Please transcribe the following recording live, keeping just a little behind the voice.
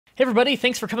Hey everybody,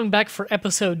 thanks for coming back for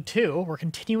episode 2. We're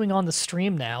continuing on the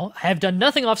stream now. I have done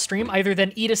nothing off stream other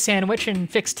than eat a sandwich and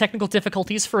fix technical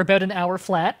difficulties for about an hour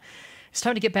flat. It's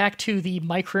time to get back to the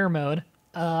My Career mode.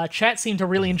 Chat seemed to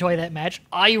really enjoy that match.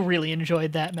 I really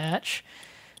enjoyed that match.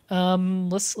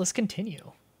 Let's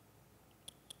continue.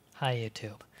 Hi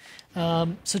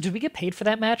YouTube. So did we get paid for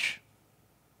that match?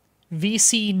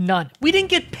 VC none. We didn't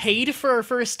get paid for our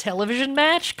first television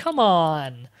match? Come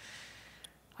on.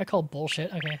 I call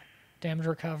bullshit. Okay. Damage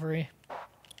recovery.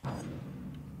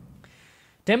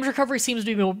 Damage recovery seems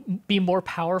to be more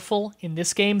powerful in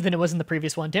this game than it was in the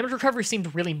previous one. Damage recovery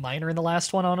seemed really minor in the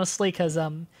last one, honestly, because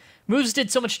moves did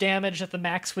so much damage that the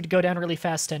max would go down really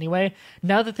fast anyway.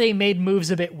 Now that they made moves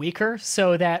a bit weaker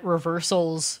so that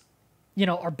reversals, you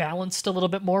know, are balanced a little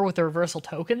bit more with the reversal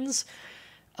tokens,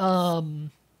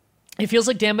 it feels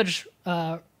like damage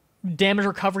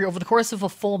recovery over the course of a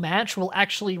full match will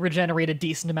actually regenerate a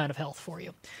decent amount of health for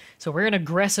you. So we're an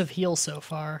aggressive heal so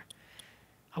far.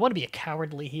 I want to be a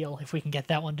cowardly heal if we can get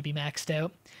that one to be maxed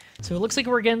out. So it looks like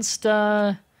we're against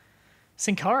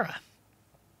Sin Cara.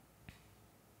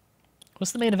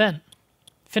 What's the main event?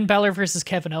 Finn Balor versus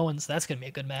Kevin Owens. That's going to be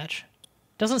a good match.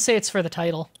 Doesn't say it's for the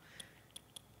title.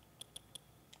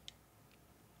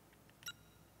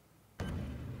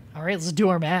 All right, let's do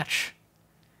our match.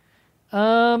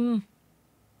 We'll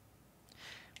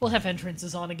have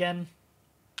entrances on again.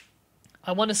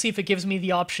 I want to see if it gives me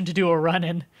the option to do a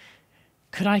run-in.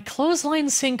 Could I clothesline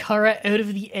Sin Cara out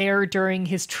of the air during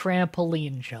his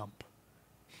trampoline jump?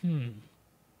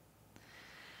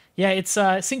 Yeah, it's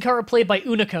Sin Cara played by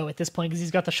Unico at this point because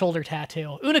he's got the shoulder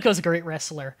tattoo. Unico's a great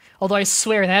wrestler. Although I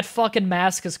swear that fucking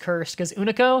mask is cursed because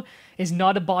Unico is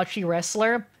not a botchy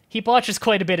wrestler. He botches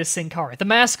quite a bit of Sin Cara. The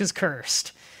mask is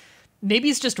cursed. Maybe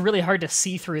it's just really hard to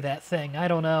see through that thing. I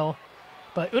don't know.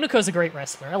 But Unico's a great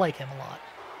wrestler. I like him a lot.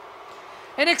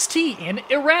 NXT in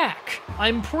Iraq.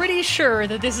 I'm pretty sure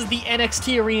that this is the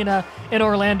NXT arena in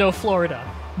Orlando, Florida.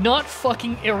 Not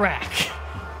fucking Iraq.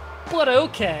 But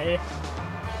okay.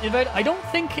 In fact, I don't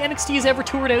think NXT has ever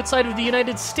toured outside of the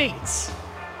United States.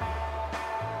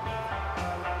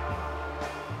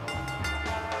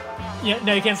 Yeah,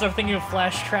 no, you can't stop thinking of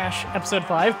Flash Trash Episode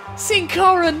 5. Sin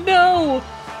Cara, no!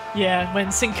 Yeah,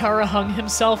 when Sin Cara hung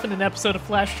himself in an episode of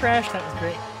Flash Trash, that was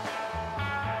great.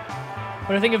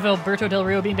 What do I think of Alberto Del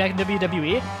Rio being back in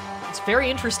WWE? It's very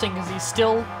interesting because he's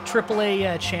still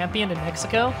AAA champion in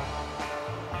Mexico.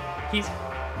 He's...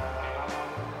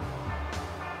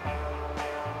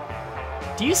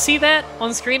 Do you see that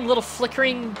on screen? Little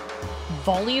flickering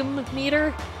volume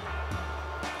meter?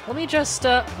 Let me just,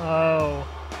 Oh,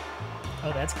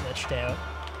 that's glitched out.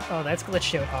 Oh, that's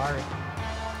glitched out hard.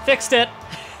 Fixed it!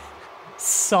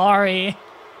 Sorry.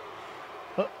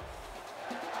 Oh.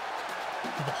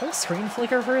 Did the whole screen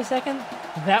flicker for a second?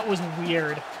 That was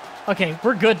weird. Okay,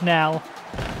 we're good now.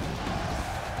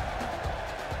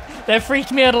 That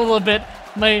freaked me out a little bit.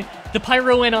 The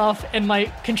pyro went off and my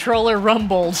controller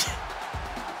rumbled.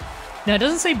 Now, it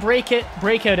doesn't say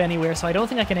breakout anywhere, so I don't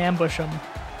think I can ambush him.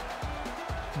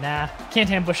 Nah,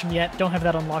 can't ambush him yet. Don't have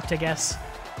that unlocked, I guess.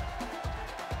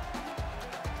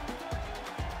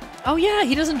 Oh yeah,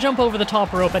 he doesn't jump over the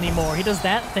top rope anymore. He does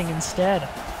that thing instead.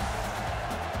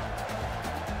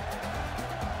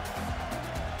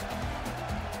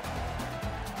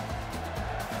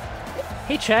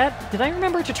 Hey chat, did I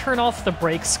remember to turn off the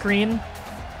break screen?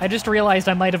 I just realized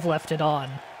I might have left it on.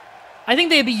 I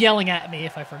think they'd be yelling at me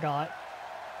if I forgot.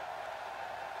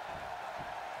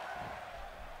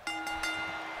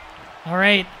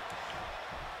 Alright.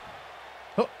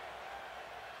 Oh.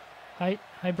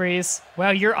 Hi, Breeze. Wow,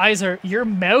 your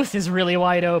mouth is really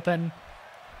wide open.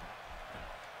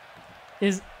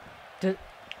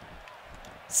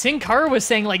 Sin Cara was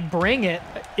saying, like, bring it.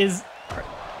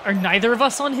 Are neither of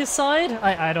us on his side?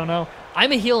 I don't know.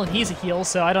 I'm a heel and he's a heel,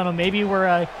 so I don't know. Maybe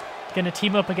we're, gonna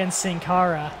team up against Sin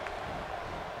Cara.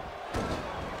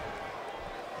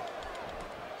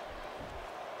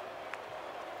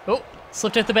 Oh,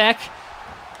 slipped at the back.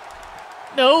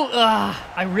 No!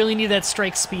 I really need that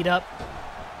strike speed up.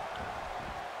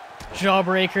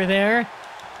 Jawbreaker there.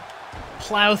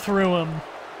 Plow through him.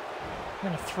 I'm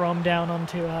gonna throw him down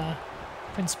onto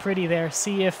Prince Pretty there.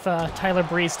 See if Tyler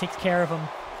Breeze takes care of him.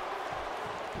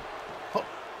 Oh.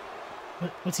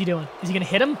 What's he doing? Is he gonna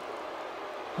hit him?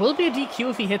 Will it be a DQ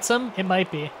if he hits him? It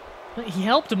might be. He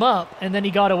helped him up, and then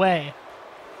he got away.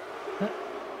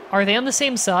 Are they on the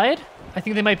same side? I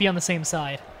think they might be on the same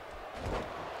side.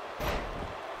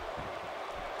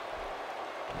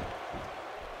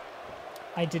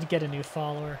 I did get a new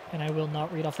follower, and I will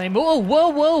not read off the name. Whoa, whoa,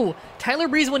 whoa! Tyler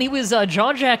Breeze, when he was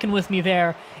jaw-jacking with me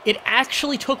there, it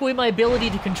actually took away my ability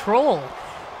to control.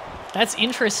 That's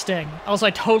interesting. Also,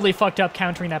 I totally fucked up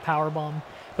countering that powerbomb.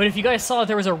 But if you guys saw,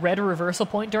 there was a red reversal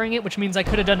point during it, which means I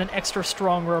could have done an extra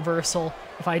strong reversal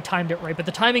if I had timed it right. But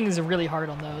the timing is really hard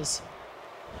on those.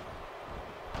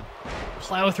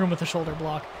 Plow through him with the shoulder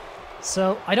block.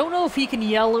 So, I don't know if he can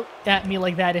yell at me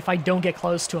like that if I don't get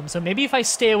close to him. So maybe if I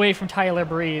stay away from Tyler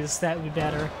Breeze, that would be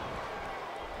better.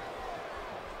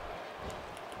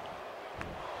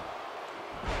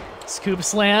 Scoop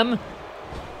slam.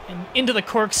 And into the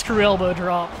corkscrew elbow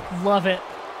drop. Love it.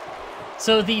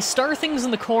 So the star things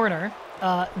in the corner,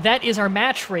 that is our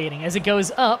match rating. As it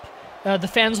goes up, the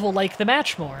fans will like the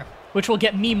match more, which will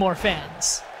get me more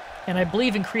fans. And I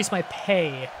believe increase my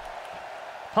pay.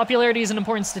 Popularity is an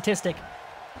important statistic.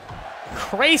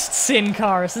 Christ, Sin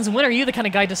Cara! Since when are you the kind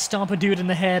of guy to stomp a dude in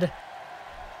the head?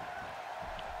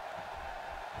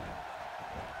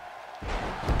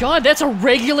 God, that's a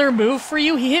regular move for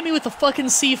you? He hit me with the fucking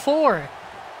C4.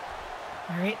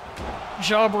 Alright.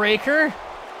 Jawbreaker.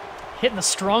 Hitting the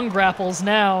strong grapples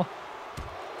now.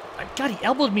 God, he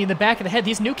elbowed me in the back of the head.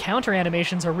 These new counter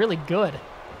animations are really good.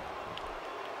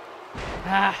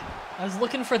 I was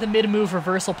looking for the mid-move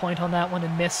reversal point on that one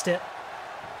and missed it.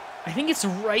 I think it's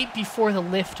right before the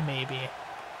lift, maybe.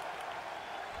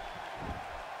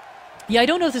 Yeah, I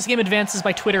don't know if this game advances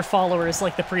by Twitter followers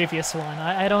like the previous one.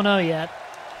 I don't know yet.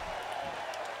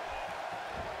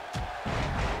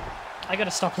 I gotta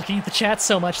stop looking at the chat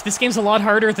so much. This game's a lot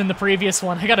harder than the previous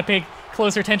one. I gotta pay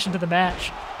closer attention to the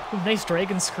match. Ooh, nice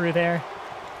dragon screw there.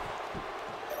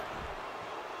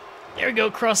 There we go,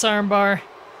 cross arm bar.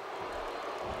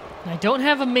 I don't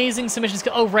have amazing submission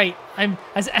skill. Oh, right.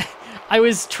 I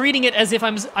was treating it as if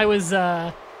I was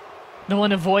the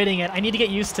one avoiding it. I need to get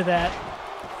used to that.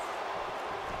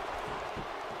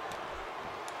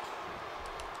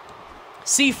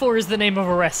 C4 is the name of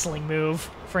a wrestling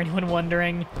move, for anyone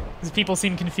wondering, because people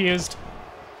seem confused.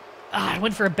 I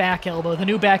went for a back elbow. The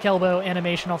new back elbow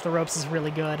animation off the ropes is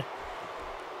really good.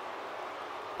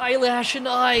 Eyelash and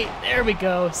eye. There we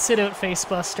go. Sit out face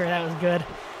buster. That was good.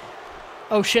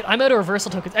 Oh shit, I'm out of reversal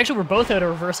tokens. Actually, we're both out of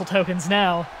reversal tokens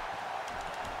now.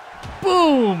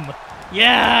 Boom!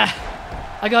 Yeah!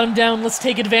 I got him down. Let's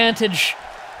take advantage.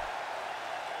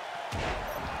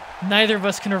 Neither of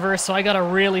us can reverse, so I gotta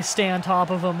really stay on top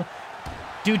of him.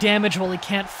 Do damage while he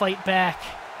can't fight back.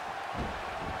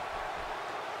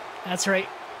 That's right.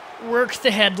 Work the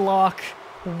headlock.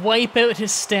 Wipe out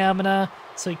his stamina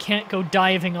so he can't go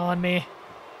diving on me.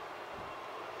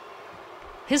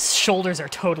 His shoulders are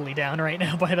totally down right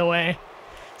now, by the way.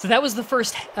 So that was the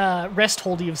first rest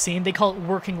hold you've seen. They call it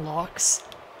working locks.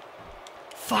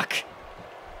 Fuck.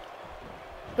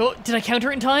 Oh, did I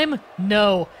counter it in time?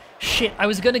 No. Shit, I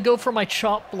was gonna go for my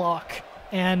chop block,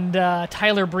 and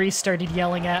Tyler Breeze started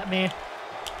yelling at me.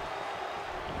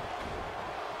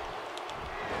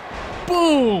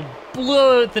 Boom!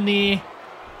 Blew out the knee.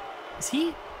 Is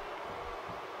he?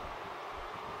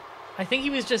 I think he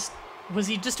was just... Was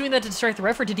he just doing that to distract the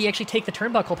ref, or did he actually take the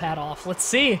turnbuckle pad off? Let's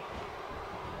see.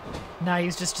 Nah, he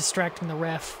was just distracting the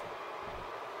ref.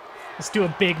 Let's do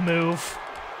a big move.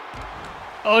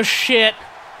 Oh shit.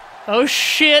 Oh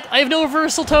shit, I have no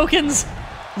reversal tokens!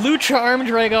 Lucha arm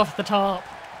drag off the top.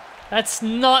 That's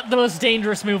not the most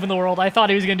dangerous move in the world. I thought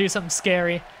he was gonna do something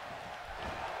scary.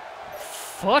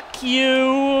 Fuck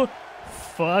you.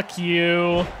 Fuck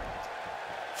you.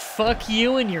 Fuck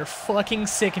you and your fucking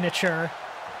signature.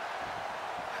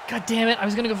 God damn it, I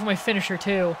was gonna go for my finisher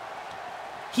too.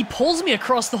 He pulls me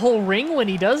across the whole ring when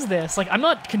he does this. Like, I'm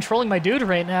not controlling my dude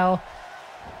right now.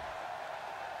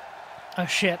 Oh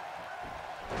shit.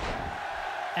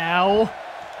 Ow.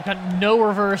 I got no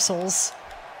reversals.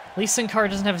 At least Sin Cara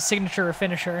doesn't have a signature or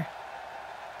finisher.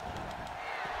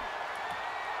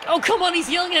 Oh, come on, he's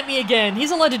yelling at me again.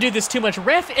 He's allowed to do this too much.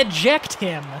 Ref, eject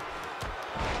him.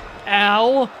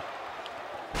 Ow.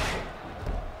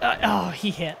 Oh,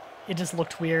 he hit. It just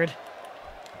looked weird.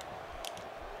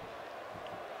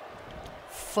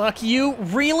 Fuck you.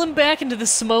 Reel him back into the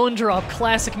Samoan drop,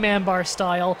 classic man bar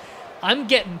style. I'm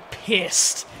getting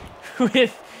pissed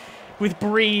with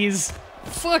Breeze.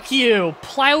 Fuck you.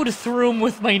 Plowed through him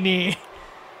with my knee.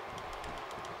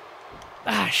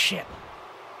 Ah, shit.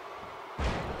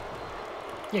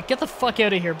 Yeah, get the fuck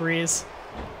out of here, Breeze.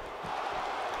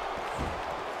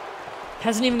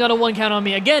 Hasn't even got a 1 count on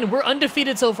me. Again, we're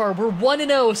undefeated so far. We're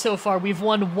 1-0 so far. We've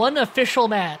won 1 official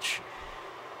match.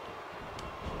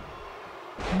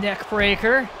 Neck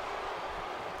breaker.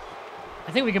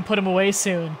 I think we can put him away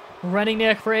soon. Running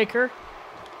neck breaker.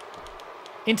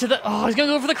 Into the... Oh, he's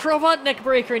gonna go for the cravat neck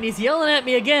breaker, and he's yelling at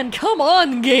me again. Come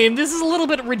on, game! This is a little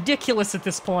bit ridiculous at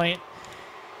this point.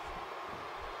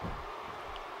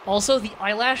 Also, the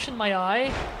eyelash in my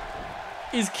eye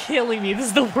is killing me. This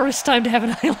is the worst time to have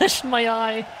an eyelash in my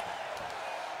eye.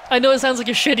 I know it sounds like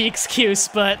a shitty excuse,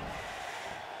 but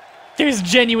there's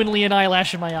genuinely an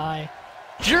eyelash in my eye.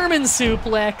 German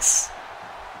suplex.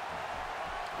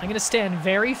 I'm gonna stand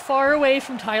very far away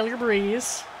from Tyler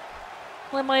Breeze.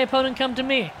 Let my opponent come to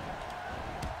me.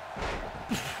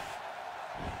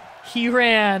 He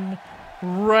ran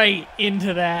right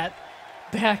into that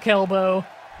back elbow.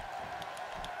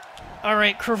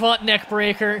 Alright, cravat neck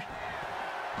breaker.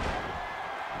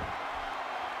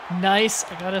 Nice,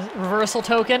 I got a reversal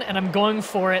token, and I'm going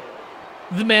for it.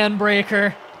 The man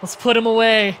breaker. Let's put him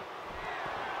away.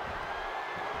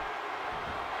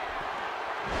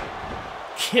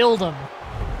 Killed him.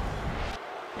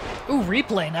 Ooh,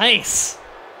 replay, nice.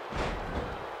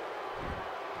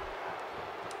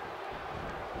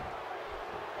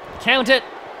 Count it.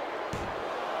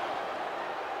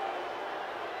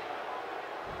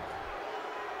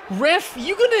 Ref,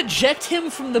 you gonna eject him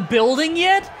from the building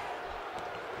yet?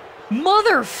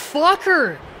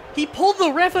 Motherfucker! He pulled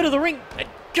the ref out of the ring.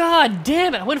 God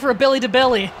damn it, I went for a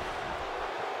belly-to-belly.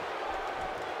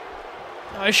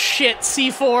 Oh shit,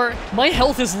 C4. My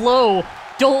health is low.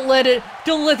 Don't let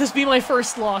this be my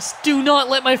first loss. Do not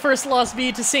let my first loss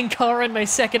be to Sin Cara in my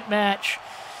second match.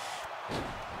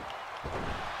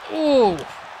 Ooh.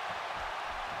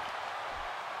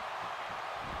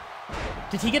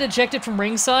 Did he get ejected from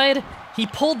ringside? He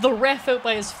pulled the ref out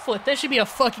by his foot. That should be a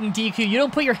fucking DQ. You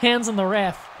don't put your hands on the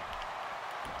ref.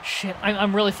 Shit,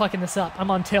 I'm really fucking this up. I'm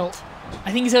on tilt.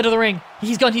 I think he's out of the ring.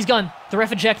 He's gone, he's gone. The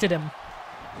ref ejected him.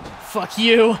 Fuck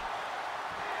you.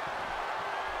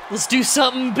 Let's do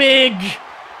something big.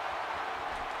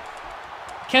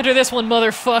 Counter this one,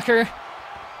 motherfucker.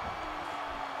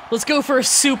 Let's go for a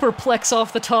superplex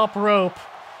off the top rope.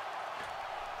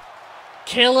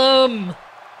 Kill him.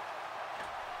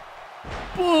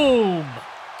 Boom.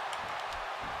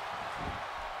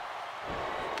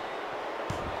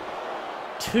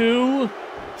 Two,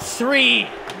 three.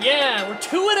 Yeah, we're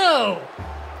 2-0.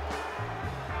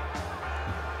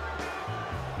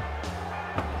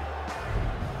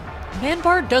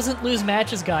 Manbar doesn't lose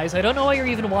matches, guys. I don't know why you're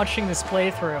even watching this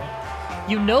playthrough.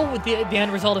 You know what the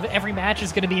end result of every match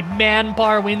is going to be.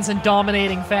 Manbar wins in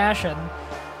dominating fashion.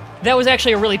 That was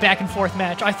actually a really back and forth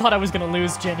match. I thought I was going to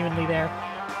lose genuinely there.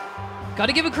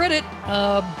 Gotta give it credit.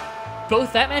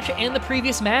 Both that match and the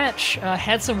previous match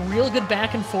had some real good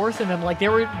back and forth in them. Like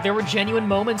there were genuine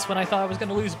moments when I thought I was going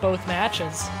to lose both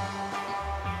matches.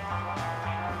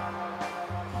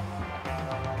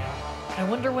 I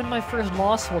wonder when my first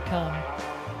loss will come.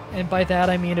 And by that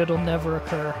I mean it'll never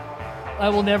occur. I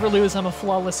will never lose. I'm a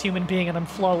flawless human being and I'm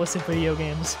flawless in video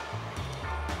games.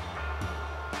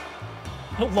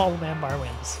 Lol, Manbar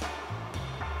wins.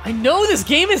 I know this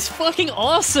game is fucking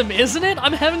awesome, isn't it?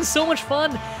 I'm having so much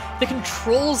fun. The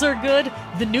controls are good.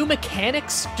 The new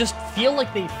mechanics just feel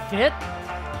like they fit.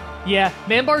 Yeah,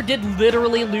 Manbar did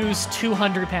literally lose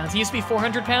 200 pounds. He used to be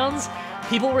 400 pounds.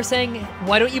 People were saying,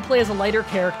 why don't you play as a lighter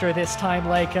character this time?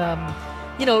 Like,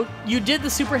 you know, you did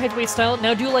the super heavyweight style,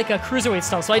 now do like a cruiserweight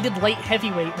style. So I did light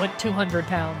heavyweight, went 200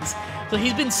 pounds. So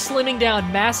he's been slimming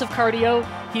down, massive cardio.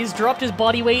 He's dropped his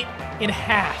body weight in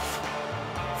half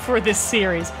for this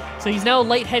series. So he's now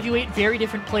light heavyweight, very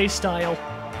different play style.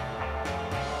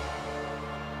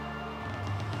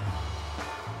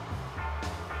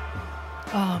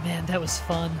 Oh man, that was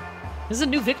fun. This is a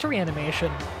new victory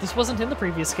animation. This wasn't in the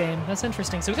previous game. That's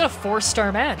interesting. So we got a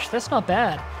 4-star match. That's not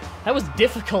bad. That was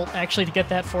difficult, actually, to get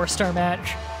that 4-star match.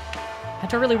 Had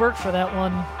to really work for that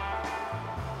one.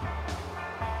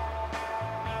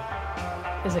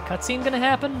 Is a cutscene gonna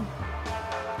happen?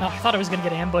 Oh, I thought I was gonna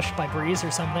get ambushed by Breeze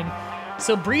or something.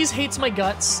 So Breeze hates my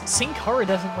guts. Sin Cara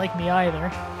doesn't like me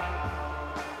either.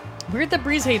 Weird that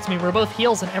Breeze hates me. We're both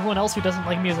heels and everyone else who doesn't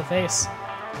like me is a face.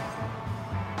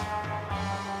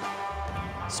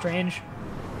 Strange.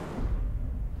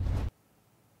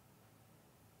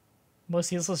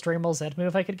 Most useless Dragon Ball Z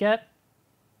move I could get?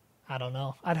 I don't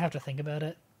know. I'd have to think about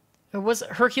it. It was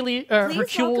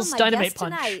Hercule's Dynamite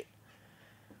Punch. Tonight.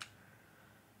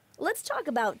 Let's talk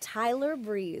about Tyler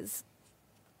Breeze.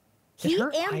 He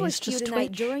ambushed you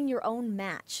tonight during your own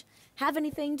match. Have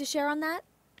anything to share on that?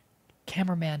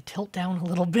 Cameraman, tilt down a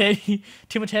little bit.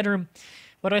 Too much headroom.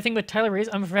 What do I think about Tyler Breeze?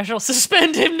 I'm a professional.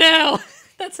 Suspend him now!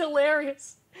 That's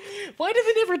hilarious. Why do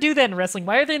they never do that in wrestling?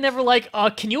 Why are they never like,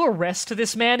 can you arrest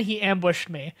this man? He ambushed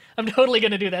me. I'm totally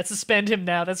gonna do that. Suspend him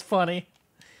now. That's funny.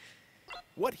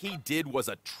 What he did was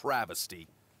a travesty.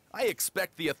 I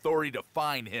expect the authority to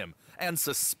fine him and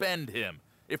suspend him.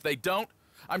 If they don't,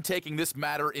 I'm taking this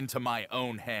matter into my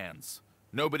own hands.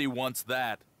 Nobody wants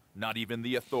that, not even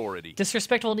the authority.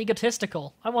 Disrespectful and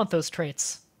egotistical. I want those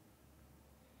traits.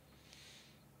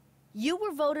 You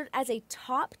were voted as a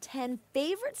top 10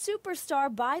 favorite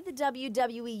superstar by the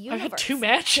WWE Universe. I had 2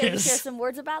 matches. Can you share some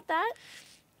words about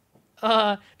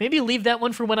that? Maybe leave that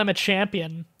one for when I'm a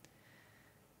champion.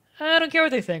 I don't care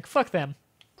what they think. Fuck them.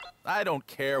 I don't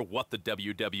care what the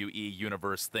WWE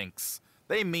Universe thinks.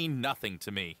 They mean nothing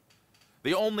to me.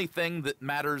 The only thing that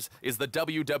matters is the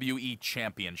WWE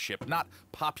Championship, not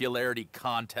popularity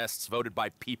contests voted by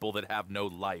people that have no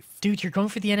life. Dude, you're going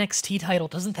for the NXT title.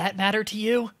 Doesn't that matter to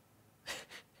you?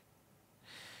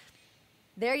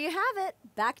 There you have it.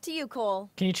 Back to you,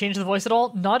 Cole. Can you change the voice at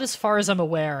all? Not as far as I'm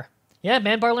aware. Yeah,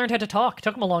 Manbar learned how to talk.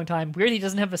 Took him a long time. Weird he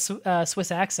doesn't have a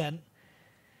Swiss accent.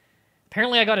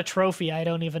 Apparently I got a trophy. I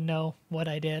don't even know what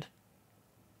I did.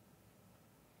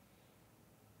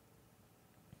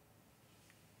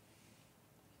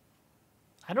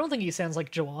 I don't think he sounds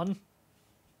like Juwan.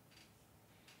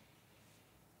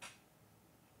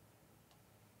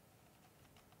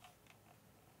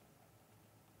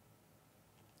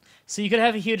 So you could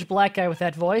have a huge black guy with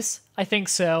that voice? I think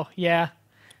so, yeah.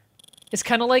 It's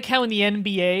kind of like how in the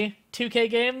NBA 2K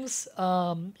games,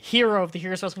 Hero of the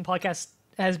Heroes Wrestling Podcast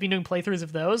has been doing playthroughs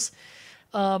of those.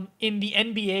 In the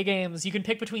NBA games, you can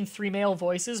pick between 3 male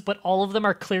voices, but all of them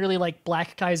are clearly like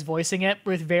black guys voicing it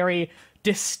with very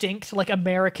distinct, like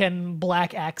American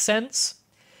black accents.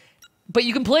 But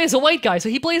you can play as a white guy, so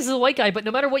he plays as a white guy, but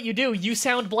no matter what you do, you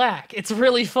sound black. It's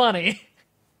really funny.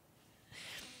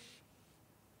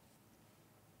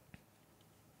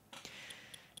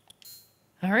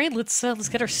 All right, let's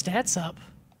get our stats up.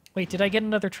 Wait, did I get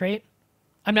another trait?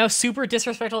 I'm now super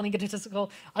disrespectful and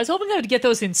egotistical. I was hoping I would get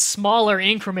those in smaller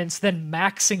increments than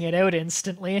maxing it out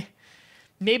instantly.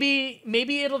 Maybe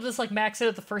it'll just like max it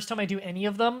out the first time I do any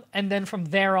of them, and then from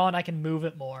there on I can move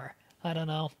it more. I don't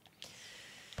know.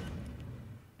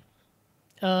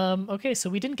 Okay, so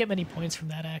we didn't get many points from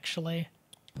that, actually.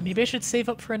 Maybe I should save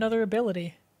up for another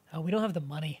ability. Oh, we don't have the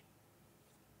money.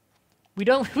 We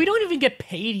don't even get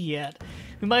paid yet.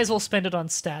 We might as well spend it on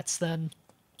stats then.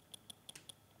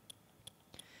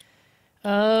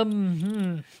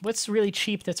 What's really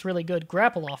cheap that's really good?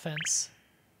 Grapple offense.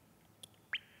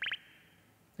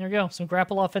 There we go. Some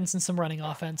grapple offense and some running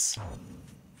offense.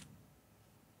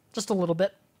 Just a little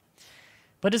bit.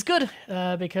 But it's good,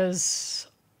 because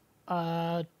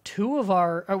one of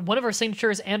our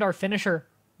signatures and our finisher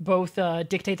both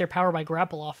dictate their power by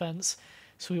grapple offense.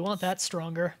 So we want that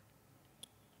stronger.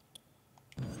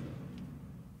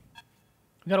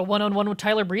 We got a one-on-one with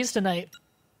Tyler Breeze tonight.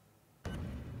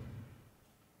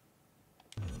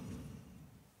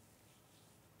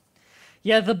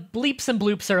 Yeah, the bleeps and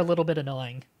bloops are a little bit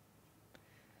annoying.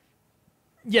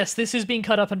 Yes, this is being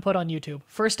cut up and put on YouTube.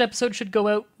 First episode should go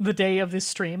out the day of this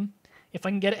stream. If I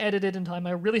can get it edited in time,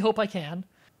 I really hope I can.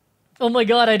 Oh my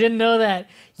god, I didn't know that.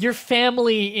 Your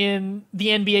family in the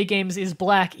NBA games is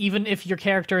black, even if your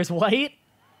character is white?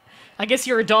 I guess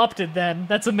you're adopted then.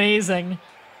 That's amazing.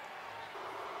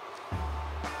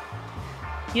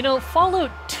 You know,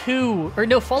 Fallout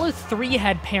 3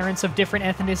 had parents of different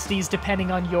ethnicities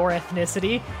depending on your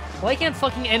ethnicity. Why can't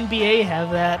fucking NBA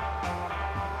have that?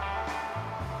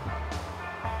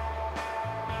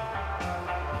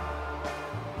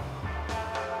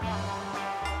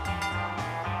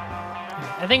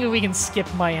 I think we can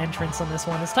skip my entrance on this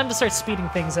one. It's time to start speeding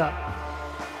things up.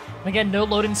 Again, no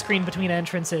loading screen between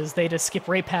entrances. They just skip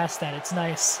right past that. It's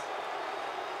nice.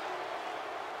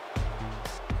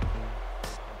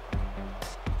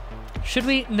 Should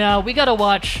we? No, we gotta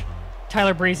watch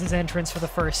Tyler Breeze's entrance for the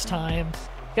first time.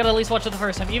 Gotta at least watch it the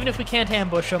first time, even if we can't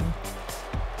ambush him.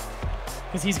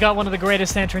 Because he's got one of the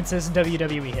greatest entrances in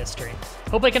WWE history.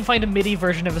 Hope I can find a MIDI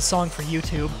version of a song for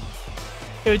YouTube.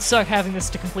 It would suck having this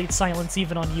to complete silence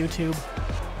even on YouTube.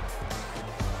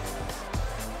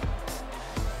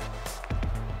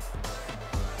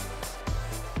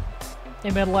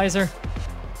 Hey, Metalizer.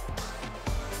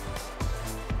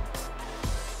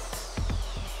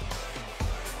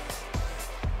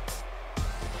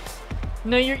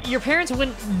 No, your parents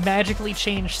wouldn't magically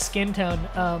change skin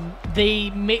tone. They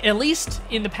made, at least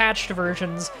in the patched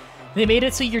versions, they made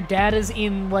it so your dad is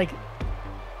in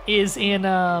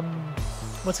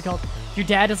what's it called? Your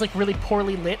dad is like really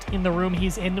poorly lit in the room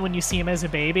he's in when you see him as a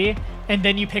baby, and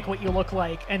then you pick what you look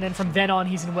like, and then from then on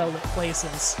he's in well-lit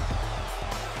places.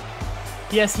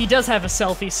 Yes, he does have a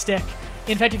selfie stick.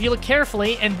 In fact, if you look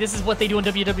carefully, and this is what they do in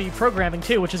WWE programming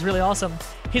too, which is really awesome,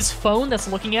 his phone that's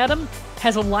looking at him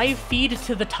has a live feed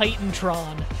to the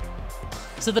Titantron.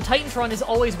 So the Titantron is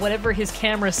always whatever his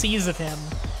camera sees of him.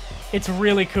 It's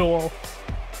really cool.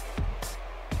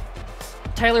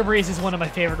 Tyler Breeze is one of my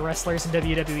favorite wrestlers in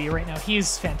WWE right now.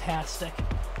 He's fantastic.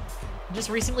 Just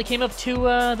recently came up to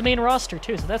the main roster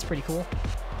too, so that's pretty cool.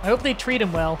 I hope they treat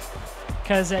him well,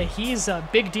 because he's a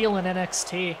big deal in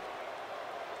NXT.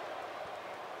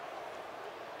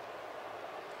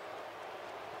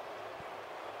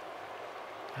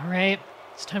 Alright,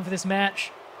 it's time for this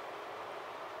match.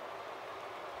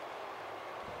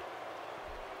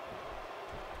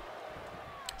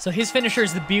 So his finisher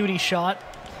is the beauty shot.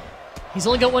 He's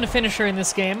only got one finisher in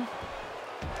this game.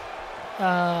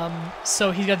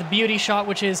 So he's got the beauty shot,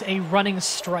 which is a running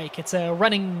strike. It's a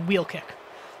running wheel kick.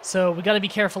 So we got to be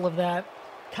careful of that.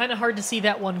 Kind of hard to see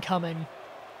that one coming.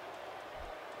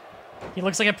 He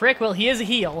looks like a prick. Well, he is a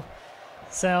heel.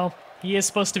 So he is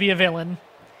supposed to be a villain.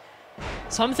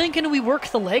 So I'm thinking we work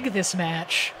the leg this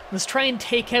match. Let's try and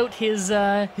take out his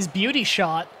beauty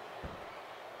shot.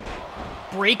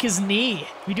 Break his knee.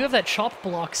 We do have that chop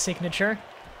block signature.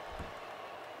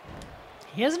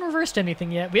 He hasn't reversed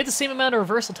anything yet. We have the same amount of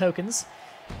reversal tokens,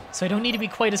 so I don't need to be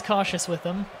quite as cautious with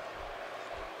them.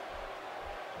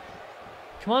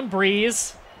 Come on,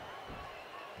 Breeze.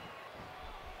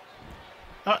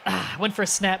 Oh, went for a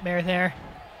snapmare there.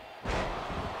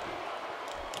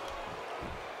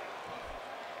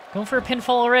 Going for a pinfall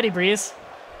already, Breeze.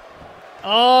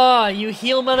 Oh, you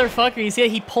heel motherfucker. You see,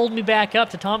 he pulled me back up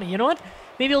to Tommy. You know what?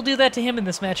 Maybe I'll do that to him in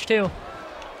this match, too.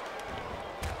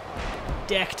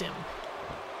 Decked him.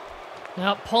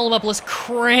 Now, pull him up. Let's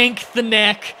crank the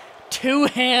neck. 2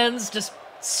 hands. Just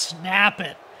snap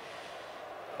it.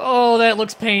 Oh, that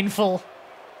looks painful.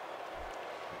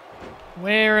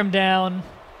 Wear him down.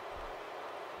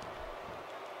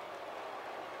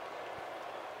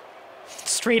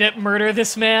 Straight up murder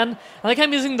this man. I like how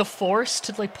I'm using the force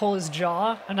to like pull his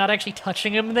jaw. I'm not actually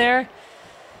touching him there.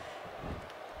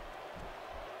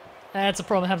 That's a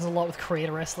problem that happens a lot with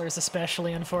creator wrestlers,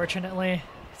 especially, unfortunately.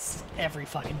 Every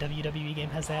fucking WWE game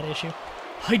has that issue.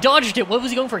 I dodged it. What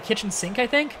was he going for? A kitchen sink, I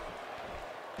think?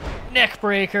 Neck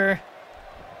breaker.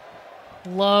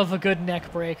 Love a good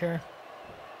neck breaker.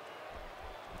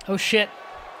 Oh shit.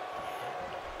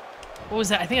 What was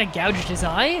that? I think I gouged his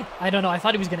eye? I don't know. I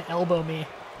thought he was going to elbow me.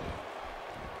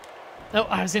 Oh,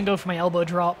 I was going to go for my elbow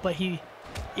drop, but he...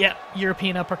 Yeah,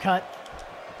 European uppercut.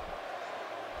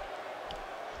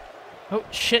 Oh,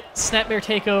 shit. Snapmare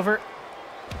takeover.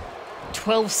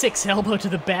 12-6 elbow to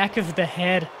the back of the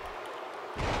head.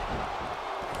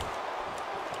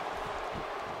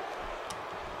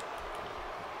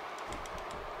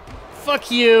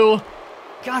 Fuck you.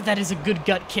 God, that is a good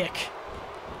gut kick.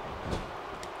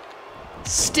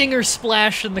 Stinger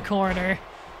splash in the corner.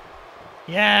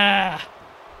 Yeah.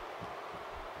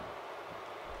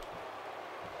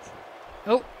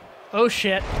 Oh. Oh,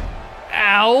 shit.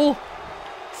 Ow.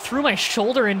 Threw my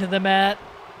shoulder into the mat.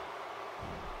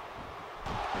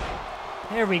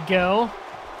 There we go.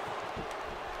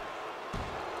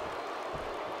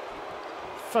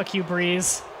 Fuck you,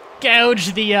 Breeze.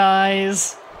 Gouge the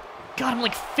eyes. God, I'm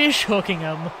like fish hooking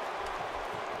him.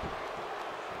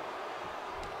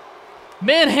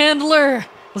 Manhandler!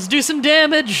 Let's do some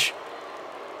damage!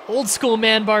 Old school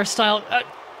man bar style.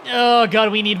 Oh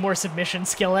god, we need more submission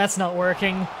skill. That's not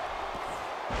working.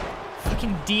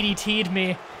 Fucking DDT'd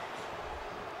me.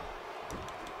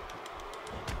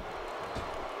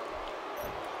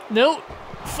 Nope.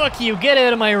 Fuck you. Get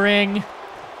out of my ring.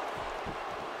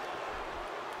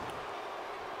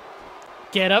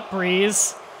 Get up,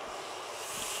 Breeze.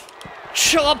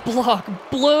 Chop block.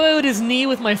 Blow out his knee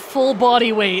with my full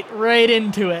body weight right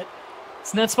into it.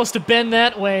 It's not supposed to bend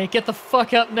that way. Get the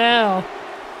fuck up now.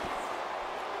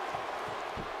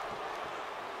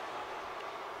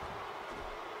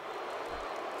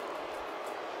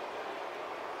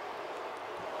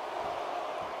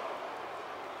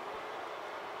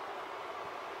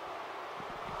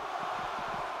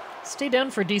 Stay down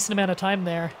for a decent amount of time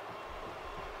there.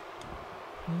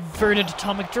 Inverted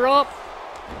atomic drop.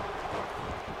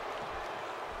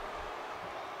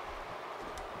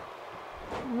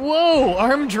 Whoa,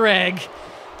 arm drag.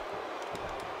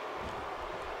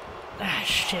 Ah,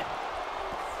 shit.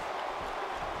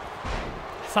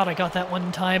 I thought I got that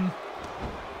one time.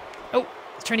 Oh,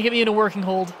 he's trying to get me in a working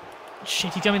hold.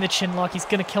 Shit, he got me in the chin lock. He's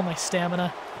gonna kill my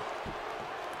stamina.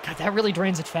 God, that really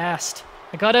drains it fast.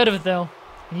 I got out of it, though.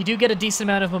 And you do get a decent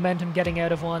amount of momentum getting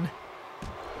out of one.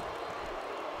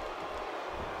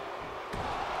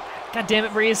 God damn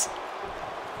it, Breeze.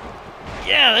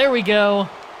 Yeah, there we go.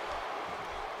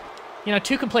 You know,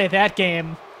 2 can play at that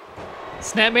game.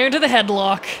 Snapmare into the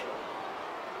headlock.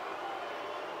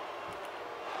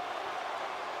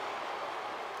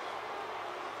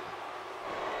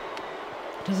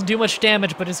 Doesn't do much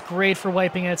damage, but is great for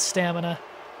wiping out stamina.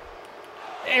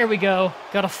 There we go.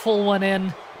 Got a full one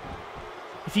in.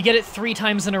 If you get it 3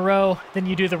 times in a row, then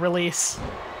you do the release.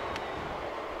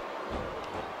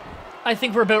 I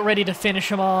think we're about ready to finish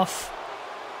him off.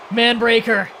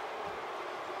 Manbreaker.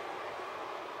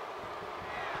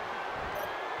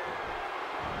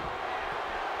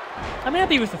 I'm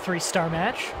happy with the 3-star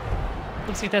match.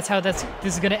 Looks like that's how this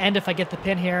is going to end if I get the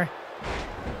pin here.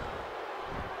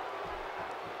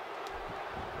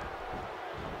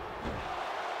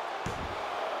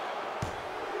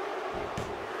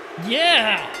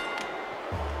 Yeah!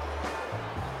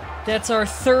 That's our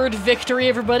 3rd victory,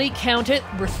 everybody. Count it.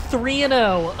 We're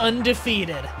 3-0,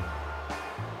 undefeated.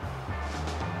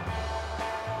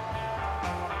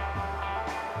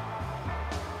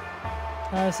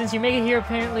 Since you make it here,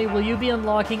 apparently, will you be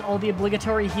unlocking all the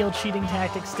obligatory heel cheating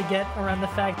tactics to get around the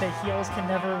fact that heels can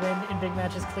never win in big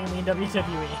matches cleanly in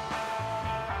WWE?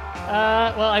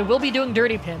 Well, I will be doing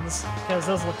dirty pins, because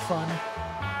those look fun.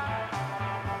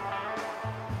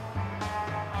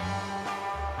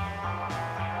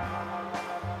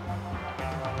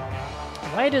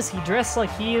 Why does he dress like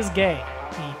he is gay?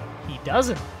 He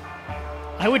doesn't.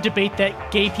 I would debate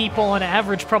that gay people on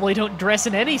average probably don't dress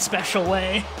in any special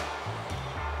way.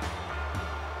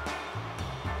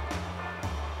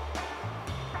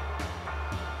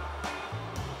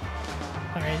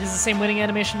 Alright, is this the same winning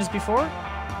animation as before?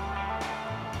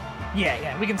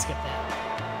 Yeah, we can skip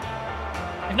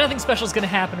that. If nothing special is going to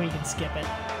happen, we can skip it.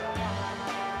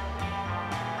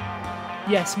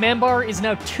 Yes, Manbar is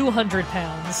now 200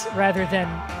 pounds rather than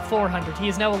 400. He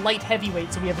is now a light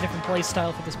heavyweight, so we have a different play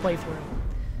style for this playthrough.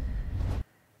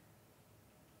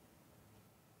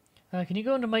 Can you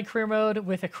go into my career mode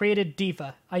with a created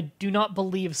diva? I do not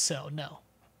believe so, no.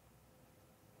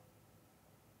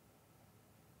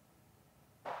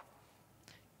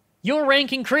 Your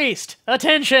rank increased!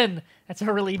 Attention! That's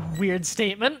a really weird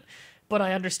statement, but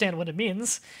I understand what it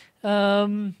means. Yeah,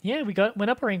 we went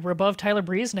up a rank. We're above Tyler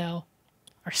Breeze now.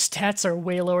 Our stats are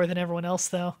way lower than everyone else,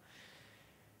 though.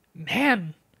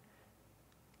 Man!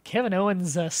 Kevin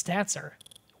Owens' stats are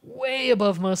way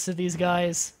above most of these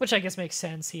guys, which I guess makes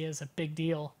sense. He is a big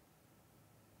deal.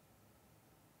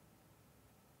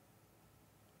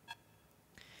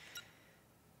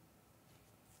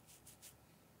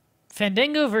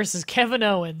 Fandango versus Kevin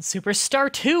Owens.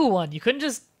 Superstar 2 won. You couldn't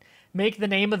just make the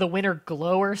name of the winner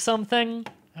glow or something?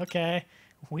 Okay.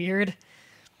 Weird.